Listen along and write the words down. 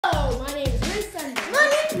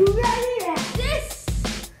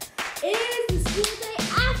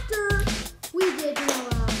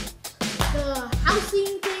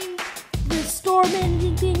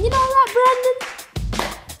managing thing. You know that, Brandon?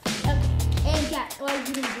 Okay. And yeah, well,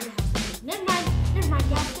 you didn't do the house thing. Never mind.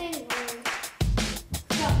 House thing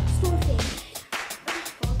or store thing.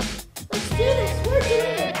 Let's do this. We're doing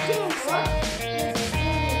a dance.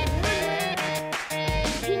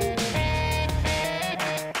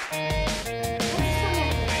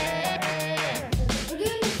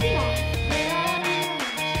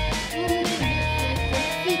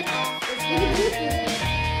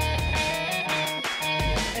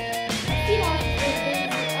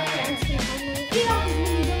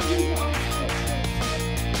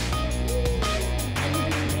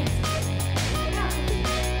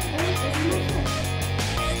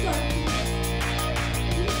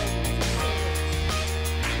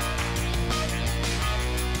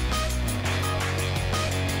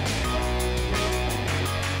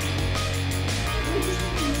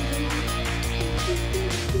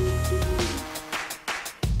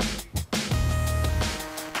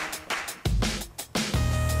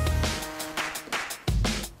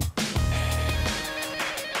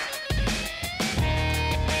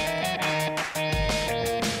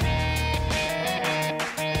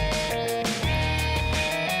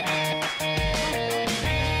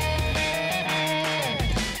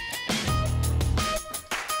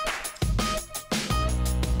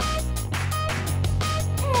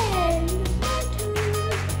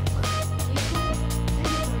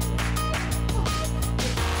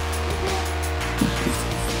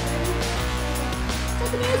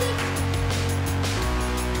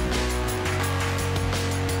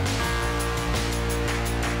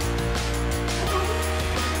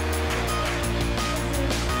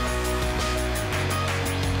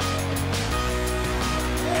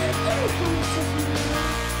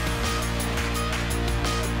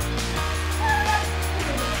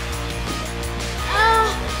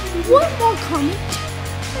 One more comment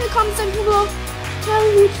in the comment section below. Tell me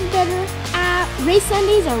which is better, Race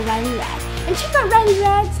Sundays or Riley Rad. And check out Riley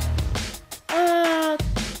Rad's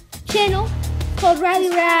channel called Riley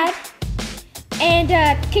Rad. And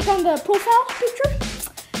click on the profile picture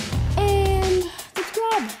and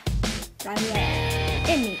subscribe. Riley Rad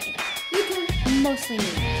and me. Mostly me.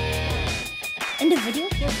 In the video,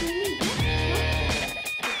 mostly me.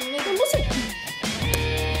 Mostly.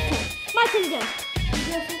 My turn again.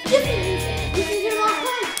 This is your last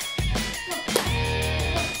time.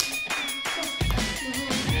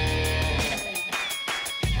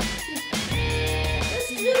 Let's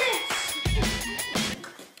do this.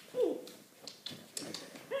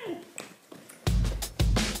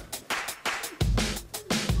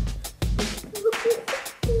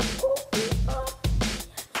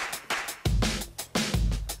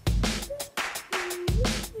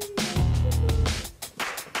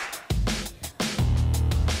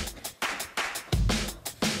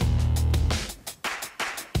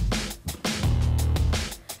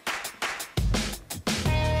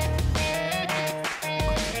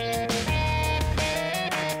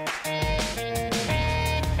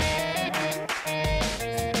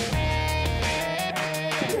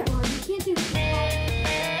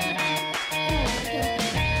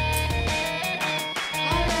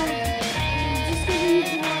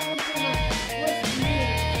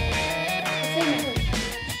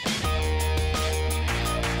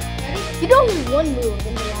 You did only one move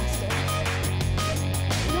in the last dance.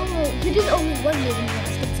 You did only one move in the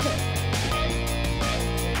last dance.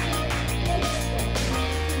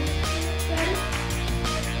 Ready?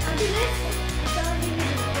 After this, it's all you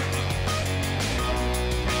need.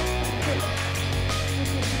 Okay.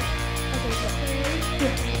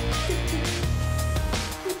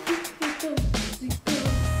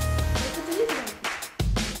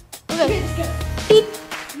 Okay, let's go. Beep.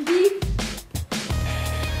 Beep.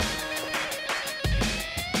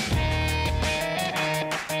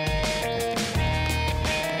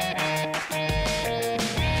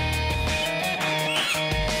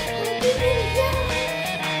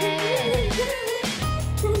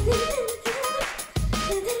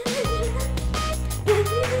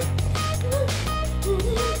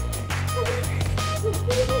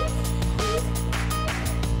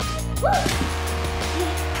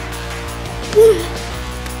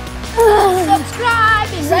 Subscribe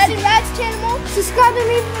and Riley Rad's channel. Subscribe to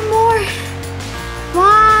me for more.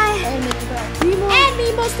 Bye. And me more. And me,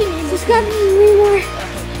 mostly me. Subscribe to me more.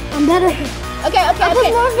 I'm better. Okay. I'll put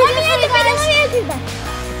more videos for you guys.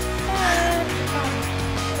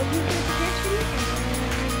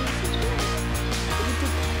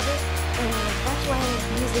 That's why I'm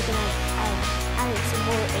music and I added some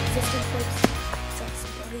more existing clips. So it's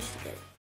supposed to get